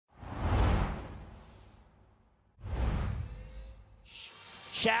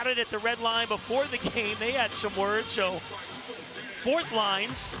chatted at the red line before the game. They had some words, so fourth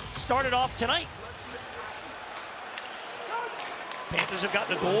lines started off tonight. Panthers have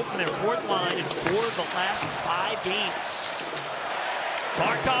gotten a goal from their fourth line in 4 of the last 5 games.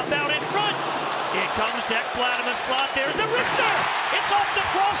 Barkov out in front. Here comes Ekblad in the slot. There's the wrister. It's off the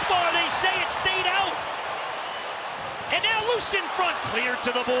crossbar. They say it stayed out. And now loose in front. Clear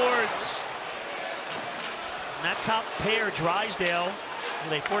to the boards. And that top pair, Drysdale,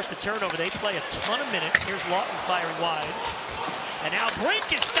 when they forced the turnover, they play a ton of minutes. Here's Lawton firing wide. And now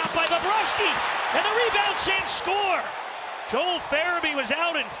Brink is stopped by Bobrovsky. And the rebound chance, score. Joel Farabee was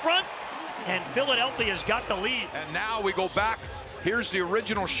out in front, and Philadelphia's got the lead. And now we go back. Here's the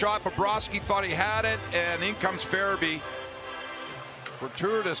original shot. Bobrovsky thought he had it, and in comes Farabee.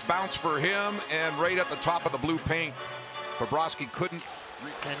 Fortuitous bounce for him, and right at the top of the blue paint. Bobrovsky couldn't.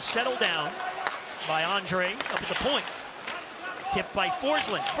 And settled down by Andre up at the point. Tipped by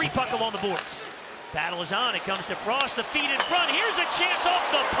Forsland. Free puck along the boards. Battle is on. It comes to Frost. The feed in front. Here's a chance off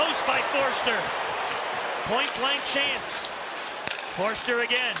the post by Forster. Point blank chance. Forster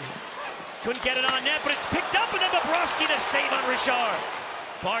again. Couldn't get it on net, but it's picked up, and then Bobrovsky to save on Richard.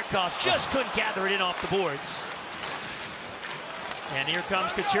 Barkov just couldn't gather it in off the boards. And here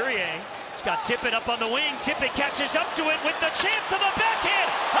comes Couturier. He's got Tippett up on the wing. Tippett catches up to it with the chance to the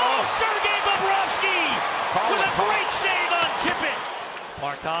backhand. Oh, Sergei Bobrovsky with a great save on Tippett.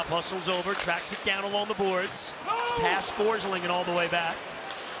 Barkov hustles over, tracks it down along the boards. It's past Forsling and all the way back.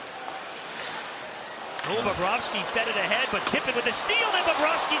 Oh, Bobrovsky fed it ahead, but Tippett with the steal, and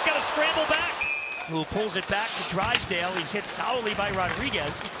Bobrovsky's got to scramble back. Who pulls it back to Drysdale. He's hit solidly by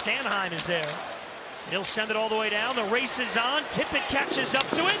Rodrigues. Sanheim is there. He'll send it all the way down. The race is on. Tippett catches up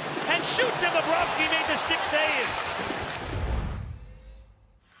to it and shoots, and Bobrovsky made the stick save.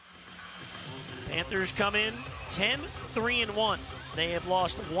 Panthers come in 10-3-1. They have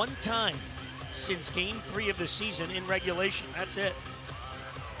lost 1 time since Game 3 of the season in regulation. That's it.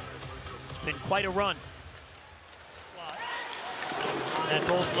 It's been quite a run. And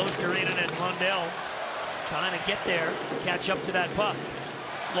both Losterinen and Lundell trying to get there, catch up to that puck.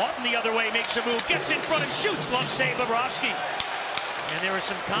 Lawton the other way makes a move, gets in front and shoots. Glove save Bobrovsky. And there was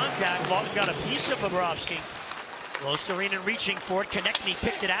some contact. Lawton got a piece of Bobrovsky. Losterinen reaching for it. Konechny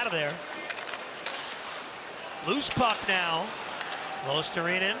picked it out of there. Loose puck now.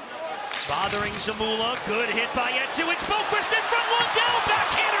 Losterinen bothering Zamula. Good hit by Etu. It's Boquist in front. Lundell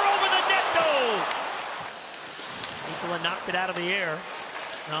backhander over the net though. Nicola knocked it out of the air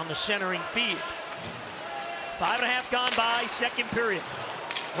on the centering feed. 5.5 gone by, second period.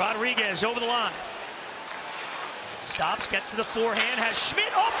 Rodrigues over the line. Stops, gets to the forehand, has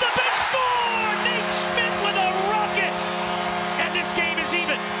Schmidt off the bench, score! Nate Schmidt with a rocket! And this game is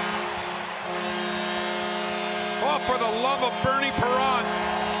even. Oh, for the love of Bernie Perron.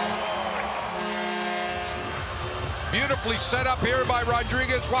 Beautifully set up here by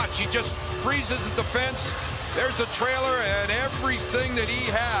Rodrigues. Watch, he just freezes the defense. There's the trailer and everything that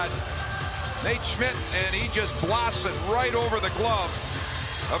he had. Nate Schmidt, and he just blasts it right over the glove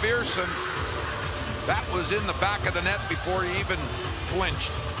of Earson. That was in the back of the net before he even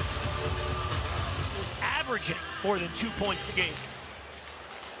flinched. He was averaging more than 2 points a game.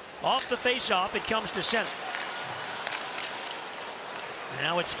 Off the faceoff, it comes to center.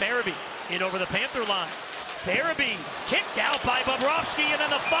 Now it's Farabee in over the Panther line. Farabee kicked out by Bobrovsky, and then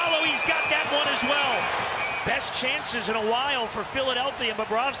the follow, he's got that one as well. Best chances in a while for Philadelphia, and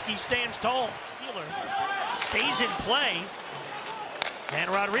Bobrovsky stands tall. Sealer stays in play, and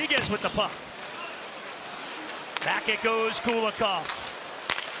Rodrigues with the puck. Back it goes, Kulikov.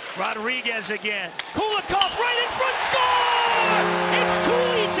 Rodrigues again. Kulikov right in front, score! It's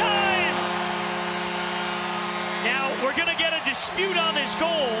Cooley time! Now, we're going to get a dispute on this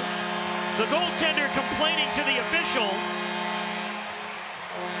goal. The goaltender complaining to the official.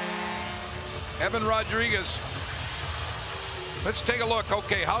 Evan Rodrigues. Let's take a look.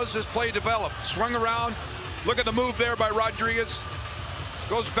 Okay, how does this play develop? Swung around. Look at the move there by Rodrigues.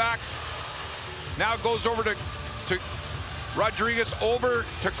 Goes back. Now goes over to Rodrigues, over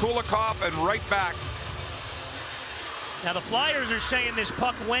to Kulikov, and right back. Now the Flyers are saying this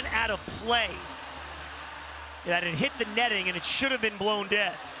puck went out of play. That it hit the netting and it should have been blown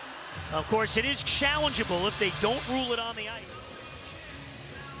dead. Of course, it is challengeable if they don't rule it on the ice.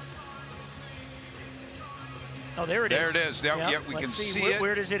 Oh, there it is. There it is. Now, yep. Yeah, we can see it.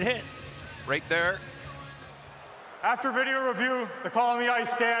 Where does it hit? Right there. After video review, the call on the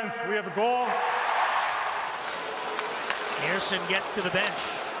ice stands. We have a goal. Earson gets to the bench.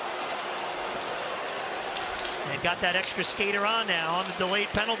 And got that extra skater on now on the delayed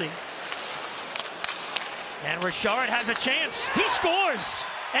penalty. And Richard has a chance. He scores!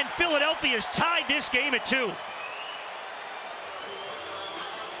 And Philadelphia's tied this game at 2.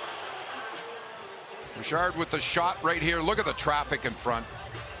 Richard with the shot right here. Look at the traffic in front.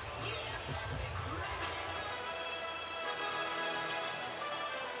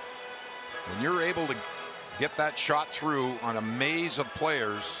 When you're able to get that shot through on a maze of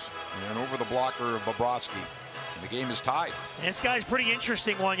players and over the blocker of Bobrovsky, the game is tied. And this guy's pretty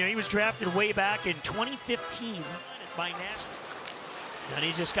interesting one. You know, he was drafted way back in 2015 by Nashville. And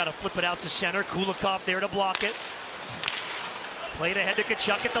he's just got to flip it out to center. Kulikov there to block it. Played ahead to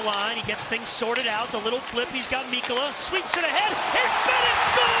Tkachuk at the line. He gets things sorted out. The little flip. He's got Mikkola. Sweeps it ahead. Here's Bennett.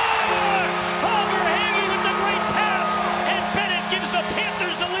 Score! Verhaeghe with the great pass. And Bennett gives the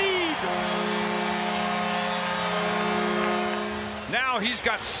Panthers the lead. Now he's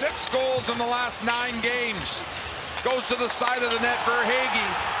got 6 goals in the last 9 games. Goes to the side of the net. Verhaeghe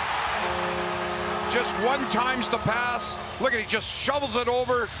just one times the pass. Look at, he just shovels it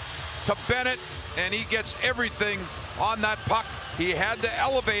over to Bennett, and he gets everything on that puck. He had to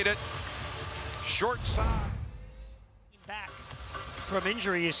elevate it. Short side. Back from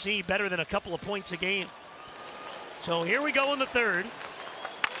injury, you see, better than a couple of points a game. So here we go in the third.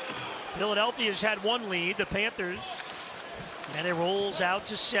 Philadelphia's had 1 lead, the Panthers. And it rolls out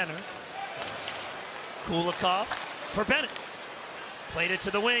to center. Kulikov for Bennett. Played it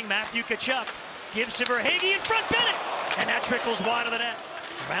to the wing. Matthew Tkachuk gives to Verhaeghe in front. Bennett. And that trickles wide of the net.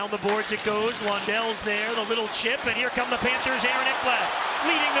 Around the boards it goes. Lundell's there. The little chip. And here come the Panthers. Aaron Ekblad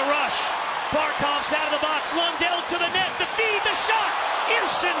leading the rush. Barkov's out of the box. Lundell to the net. The feed. The shot.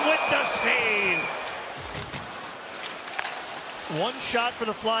 Earson with the save. 1 shot for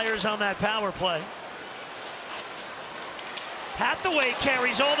the Flyers on that power play. Hathaway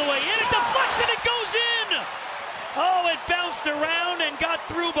carries all the way in. It deflects and it goes in. Oh, it bounced around and got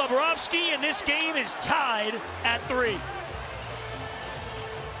through Bobrovsky, and this game is tied at 3.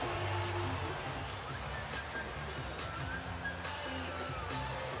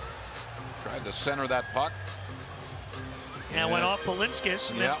 Tried to center that puck. And went off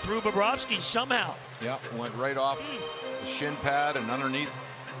Balinskis and then through Bobrovsky somehow. Yeah, went right off the shin pad and underneath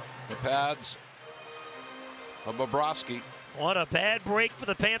the pads of Bobrovsky. What a bad break for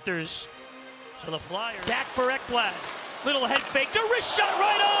the Panthers. So the Flyers back for Ekblad. Little head fake. The wrist shot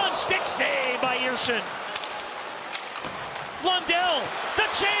right on. Stick save by Earson. Lundell. The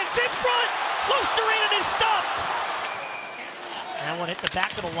chance in front. Lusterinen is stopped. That one hit the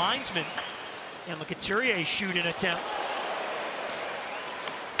back of the linesman. And the Couturier shoot-in attempt.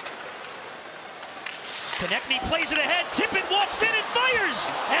 Konechny plays it ahead. Tippett walks in and fires.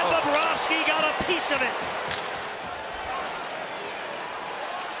 And Bobrovsky got a piece of it.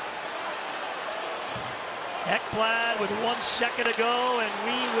 Ekblad with 1 second to go, and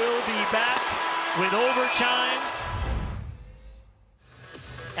we will be back with overtime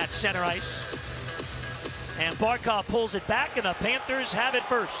at center ice. And Barkov pulls it back, and the Panthers have it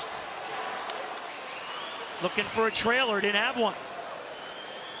first. Looking for a trailer, didn't have one.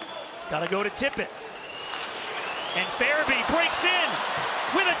 Got to go to Tippett. And Farabee breaks in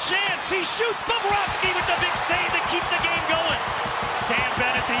with a chance. He shoots. Bobrovsky with the big save to keep the game going. Sam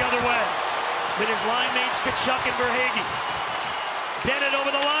Bennett the other way with his line mates Tkachuk and Verhaeghe. Bennett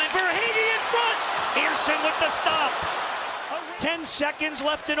over the line. Verhaeghe in front. Earson with the stop. 10 seconds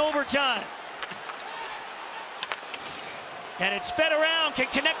left in overtime. And it's fed around. Can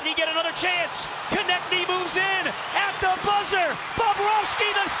Konechny get another chance? Konechny moves in at the buzzer. Bobrovsky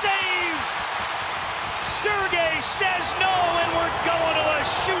the save. Sergei says no, and we're going to a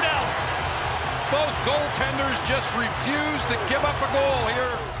shootout. Both goaltenders just refuse to give up a goal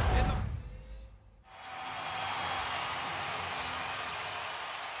here.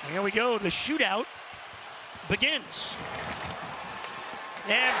 Here we go. The shootout begins.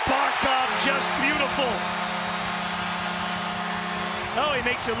 And Barkov just beautiful. Oh, he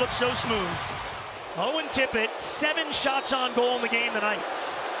makes it look so smooth. Owen Tippett, 7 shots on goal in the game tonight.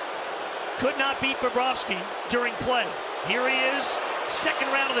 Could not beat Bobrovsky during play. Here he is, second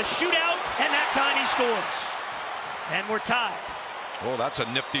round of the shootout, and that time he scores. And we're tied. Oh, that's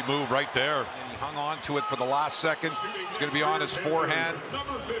a nifty move right there. And he hung on to it for the last second. He's going to be on his forehand.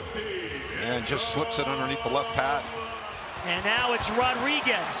 And just slips it underneath the left pad. And now it's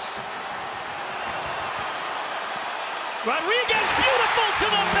Rodrigues. Rodrigues, beautiful to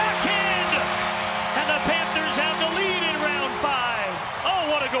the backhand. And the Panthers have the lead in round 5. Oh,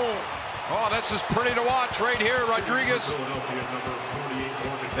 what a goal. Oh, this is pretty to watch right here. Rodrigues.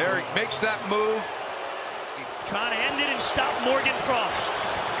 There, he makes that move. Trying to end it and stop Morgan Frost.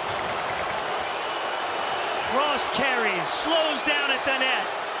 Frost carries, slows down at the net.